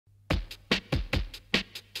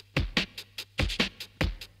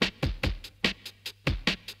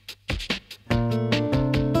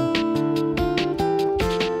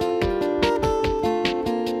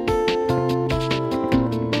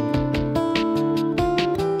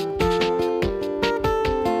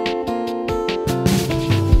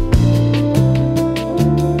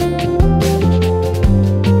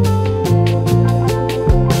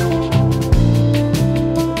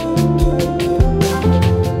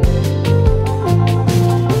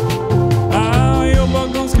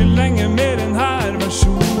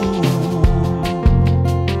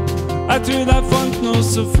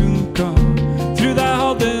som funka. Trodde jeg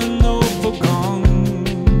hadde noe på gang.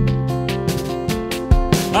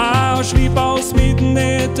 Jeg har slipet og smidt den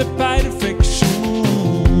ned til perfeksjon.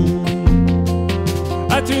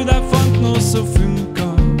 Jeg trodde jeg fant noe som funka.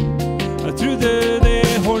 Jeg trodde det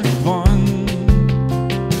holdt vann.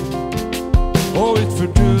 Og utfor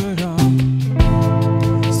døra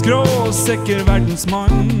skrå og sikker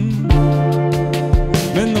verdensmann.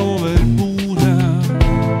 Men over bordet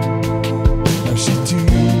der sitter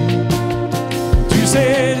du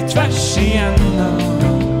ser tvers igjenna.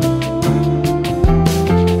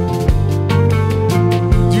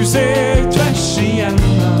 Du ser tvers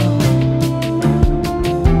igjenna.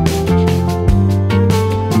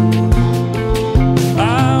 Jeg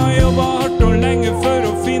har jobbet hardt og lenge for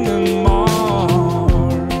å finne en mal.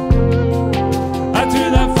 Jeg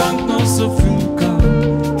trodde jeg fant noe som funka.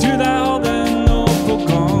 Trodde jeg hadde noe på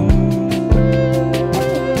gang.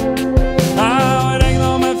 Jeg har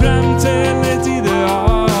regnet meg frem til et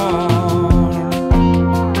ideal.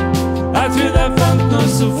 Jeg trodde jeg fant noe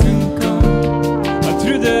som funka. Jeg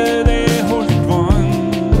trodde det holdt vann.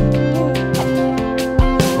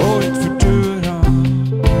 Og utfor døra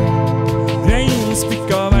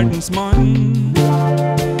regnspikka verdensmann.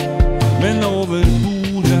 Men over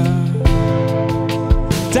bordet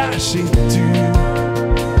der sitter du,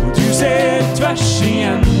 og du ser tvers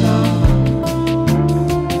igjenna.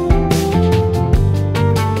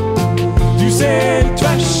 Du ser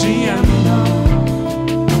tvers igjenna.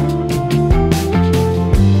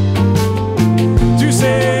 Du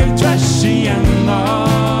ser tvers igjenna.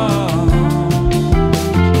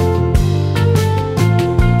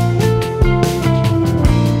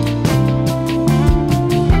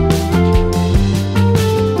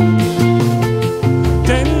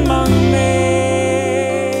 Den man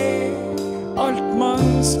er alt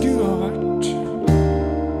man skulle ha vært.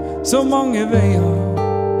 Så mange veier,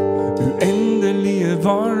 uendelige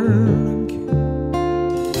valg.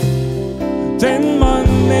 Den man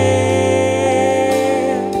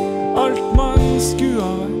er alt man skulle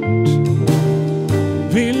ha vært.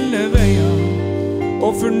 Ville veier,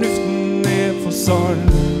 og fornuften er for salg.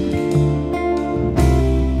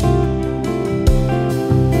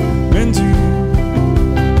 Men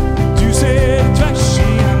du ser tvers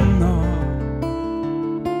igjenna.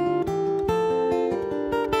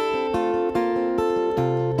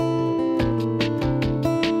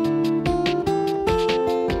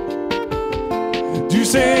 Du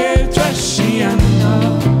ser tvers igjenna.